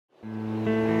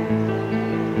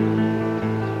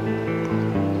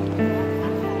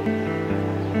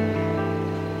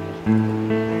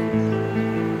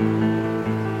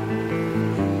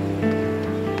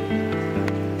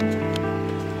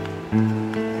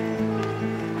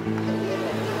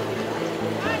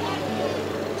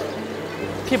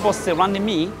people surrounding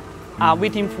me are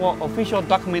waiting for official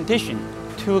documentation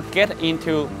to get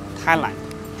into Thailand.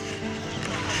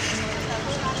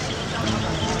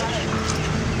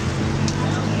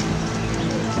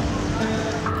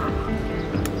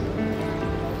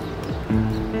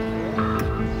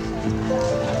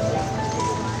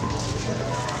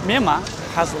 Myanmar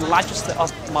has the largest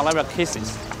malaria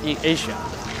cases in Asia.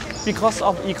 Because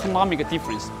of economic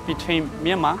difference between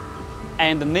Myanmar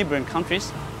and the neighboring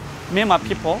countries, Myanmar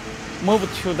people move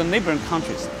to the neighboring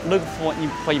countries, look for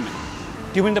employment.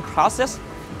 During the process,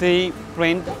 they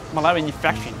bring malaria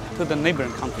infection to the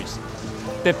neighboring countries.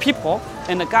 The people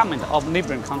and the government of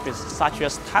neighboring countries, such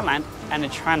as Thailand and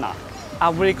China,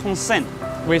 are very concerned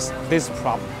with this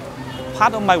problem.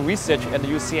 Part of my research at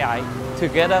UCI,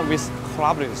 together with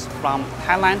collaborators from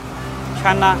Thailand,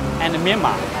 China, and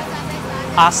Myanmar,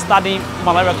 are studying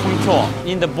malaria control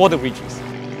in the border regions.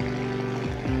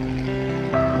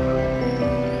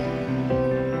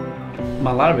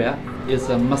 Malaria is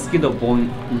a mosquito-borne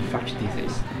infectious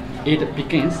disease. It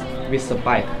begins with a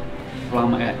bite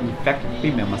from an infected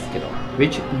female mosquito,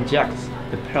 which injects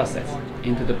the parasite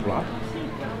into the blood.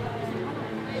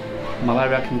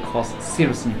 Malaria can cause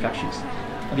serious infections,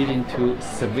 leading to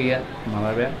severe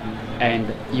malaria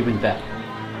and even death.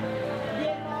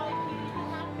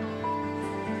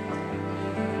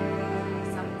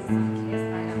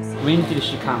 When did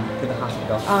she come to the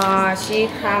hospital? She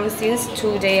comes since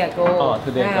 2 days ago. Oh,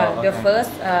 2 days ago.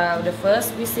 Okay. The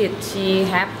first visit, she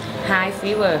have high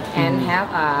fever and have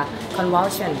a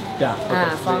convulsion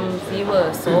from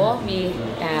fever. So we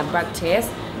blood test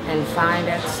and find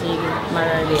that she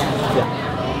malaria.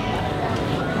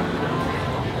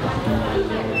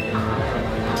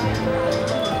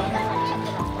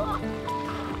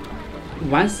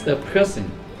 Once a person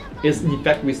is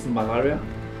infected with malaria,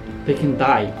 they can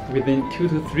die within 2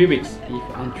 to 3 weeks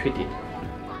if untreated.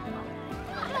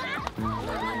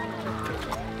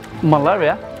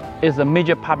 Malaria is a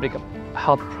major public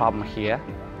health problem here,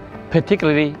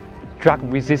 particularly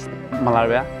drug-resistant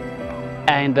malaria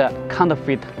and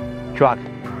counterfeit drug,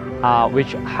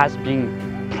 which has been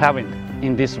prevalent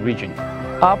in this region.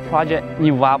 Our project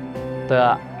involved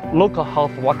the local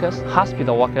health workers,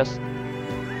 hospital workers,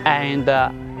 and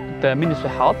the Ministry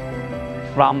of Health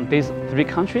from these 3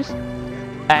 countries,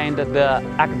 and the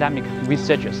academic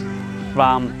researchers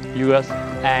from US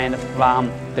and from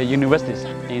the universities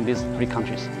in these 3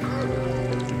 countries.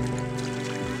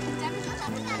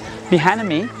 Behind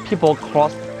me, people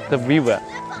cross the river,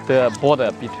 the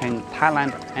border between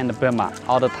Thailand and Burma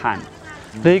all the time.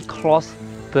 They cross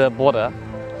the border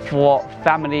for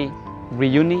family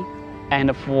reunion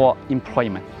and for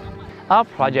employment. Our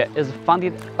project is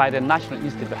funded by the National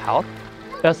Institute of Health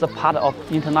as a part of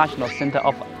International Center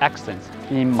of Excellence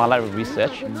in Malaria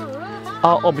Research.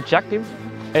 Our objective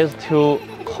is to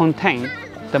contain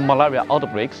the malaria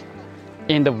outbreaks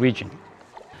in the region.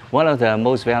 One of the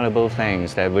most valuable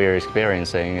things that we're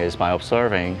experiencing is by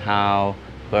observing how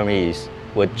Burmese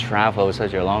would travel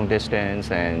such a long distance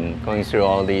and going through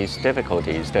all these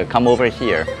difficulties to come over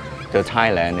here to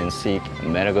Thailand and seek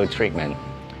medical treatment.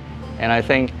 And I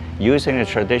think using a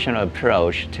traditional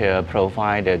approach to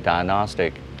provide the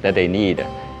diagnostic that they need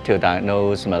to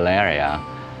diagnose malaria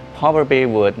probably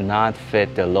would not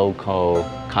fit the local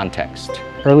context.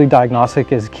 Early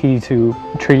diagnostic is key to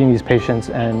treating these patients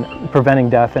and preventing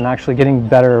death and actually getting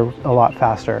better a lot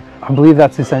faster. I believe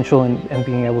that's essential in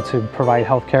being able to provide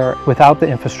health care without the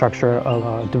infrastructure of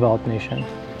a developed nation.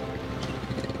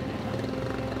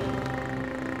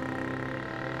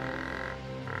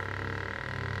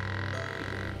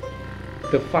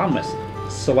 The farmers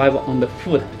survive on the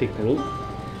food they grow,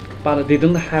 but they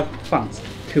don't have funds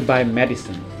to buy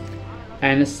medicine,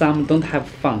 and some don't have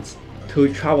funds to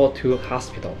travel to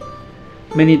hospital.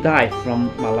 Many die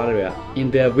from malaria in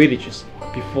their villages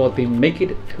before they make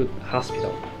it to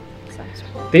hospital.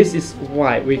 This is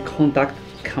why we conduct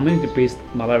community-based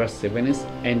malaria surveillance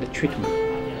and treatment.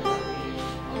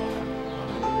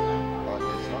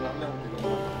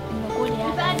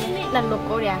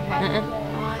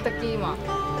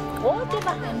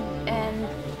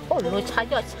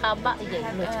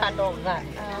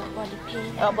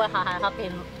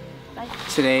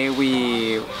 Today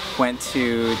we went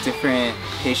to different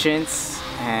patients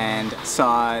and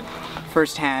saw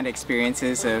first-hand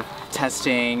experiences of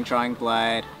testing, drawing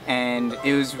blood, and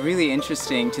it was really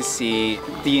interesting to see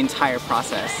the entire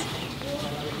process.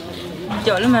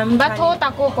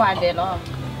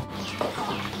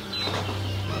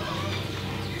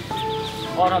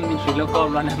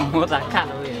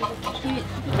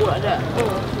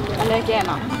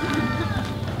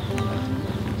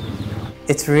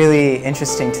 It's really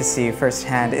interesting to see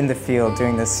firsthand in the field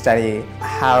doing this study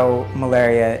how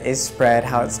malaria is spread,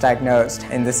 how it's diagnosed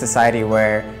in this society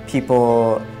where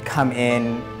people come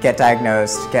in, get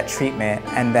diagnosed, get treatment,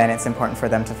 and then it's important for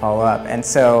them to follow up. And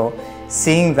so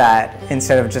seeing that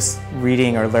instead of just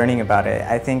reading or learning about it,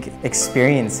 I think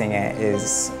experiencing it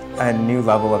is a new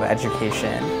level of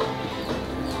education.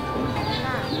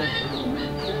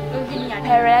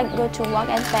 Parents go to work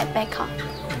and back Bangkok.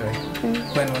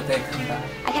 When will they come back?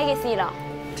 I can't see it.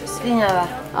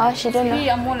 Oh, she don't know.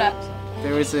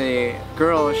 There was a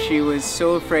girl, she was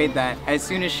so afraid that as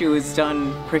soon as she was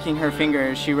done pricking her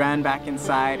finger, she ran back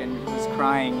inside and was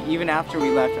crying. Even after we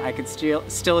left, I could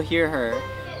still hear her.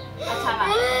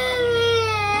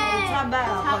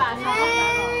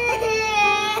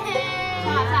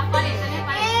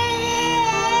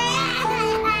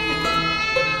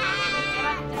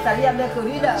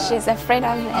 She's afraid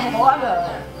of me.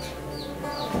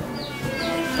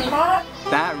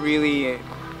 That really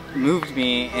moved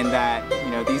me in that,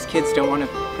 these kids don't want to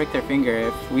prick their finger.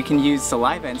 If we can use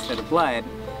saliva instead of blood,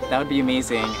 that would be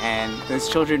amazing, and those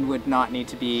children would not need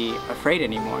to be afraid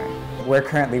anymore. We're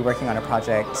currently working on a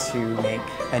project to make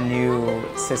a new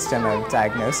system of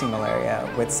diagnosing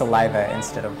malaria with saliva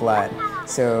instead of blood,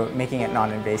 so making it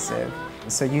non-invasive.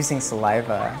 So using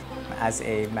saliva as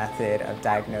a method of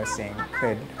diagnosing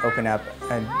could open up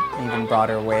an even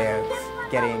broader way of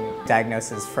getting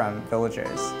diagnosis from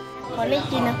villagers.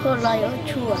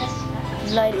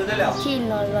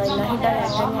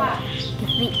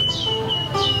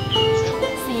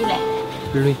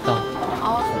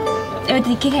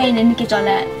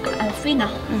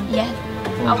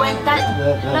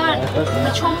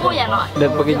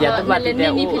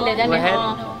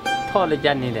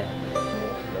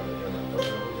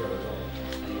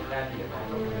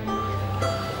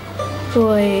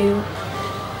 Rồi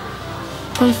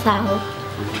con sào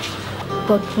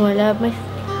bột hồi là mới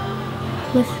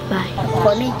bài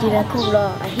có nên chỉ là không lo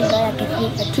thì đó là cái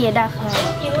chia đa khá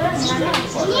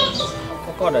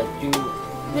có được chú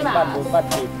bắt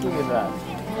thì chú là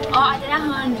anh đã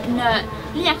hơn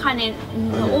lý do khai này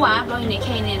ủ à rồi này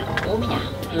khai này ủ mấy nhá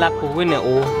là phụ huynh này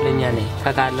ủ lên nhà này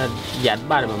các cái là dán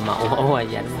ba mà ủ à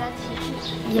dán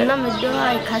giờ nó mình đưa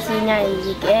ai khai sinh này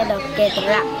gì cái đầu kẹt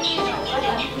ra.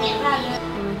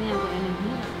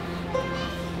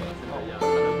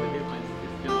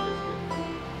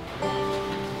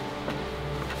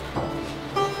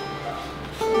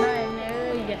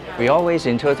 We always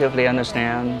intuitively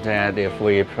understand that if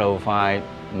we provide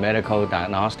medical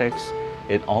diagnostics,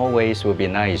 it always would be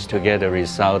nice to get the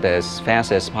result as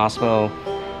fast as possible,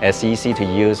 as easy to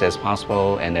use as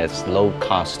possible, and as low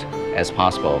cost as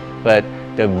possible. But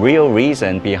the real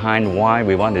reason behind why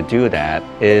we want to do that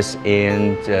is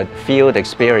in the field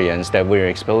experience that we're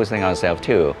exposing ourselves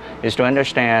to, is to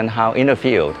understand how in the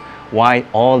field, why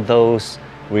all those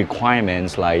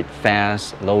requirements like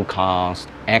fast, low cost,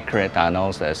 accurate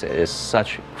diagnosis is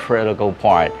such a critical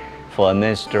part for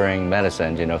administering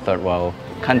medicine in a third world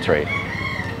country.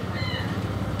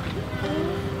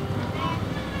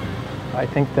 I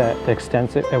think that the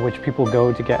extent at which people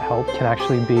go to get help can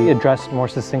actually be addressed more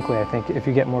succinctly. I think if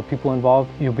you get more people involved,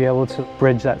 you'll be able to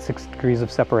bridge that 6 degrees of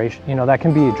separation. That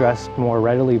can be addressed more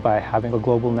readily by having a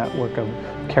global network of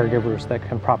caregivers that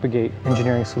can propagate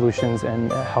engineering solutions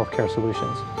and healthcare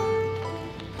solutions.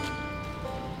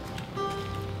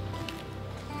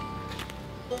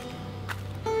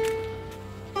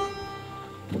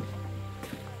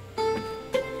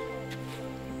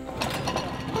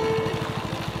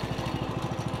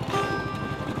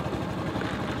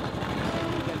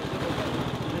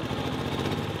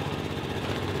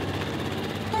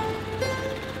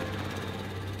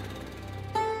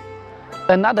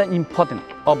 Another important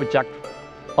objective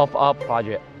of our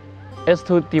project is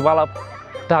to develop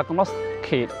diagnostic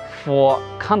kit for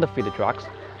counterfeit drugs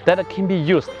that can be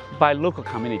used by local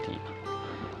community,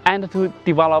 and to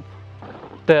develop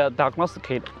the diagnostic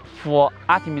kit for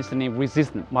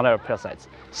artemisinin-resistant malaria parasites,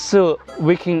 so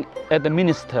we can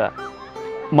administer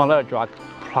malaria drug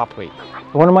properly.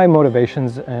 One of my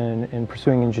motivations in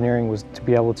pursuing engineering was to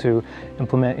be able to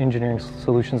implement engineering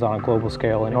solutions on a global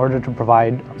scale in order to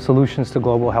provide solutions to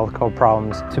global healthcare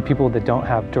problems to people that don't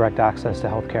have direct access to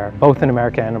healthcare. Both in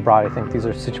America and abroad, I think these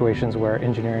are situations where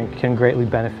engineering can greatly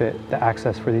benefit the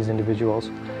access for these individuals.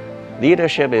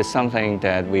 Leadership is something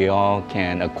that we all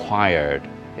can acquire.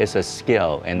 It's a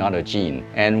skill and not a gene.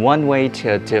 And one way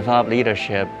to develop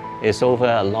leadership is over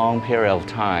a long period of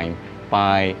time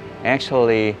by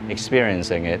actually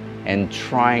experiencing it and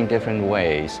trying different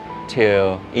ways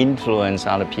to influence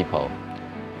other people.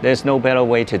 There's no better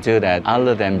way to do that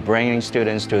other than bringing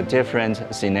students to different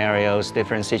scenarios,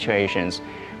 different situations,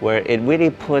 where it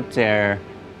really put their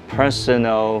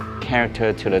personal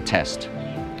character to the test,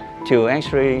 to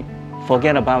actually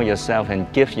forget about yourself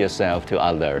and give yourself to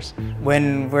others.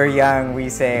 When we're young, we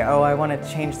say, oh, I want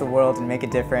to change the world and make a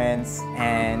difference,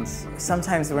 and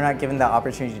sometimes we're not given the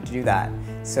opportunity to do that.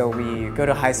 So we go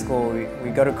to high school,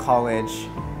 we go to college,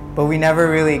 but we never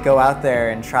really go out there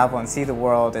and travel and see the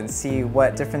world and see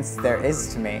what difference there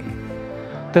is to make.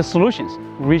 The solutions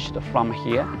reached from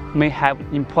here may have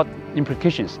important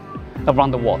implications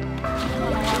around the world.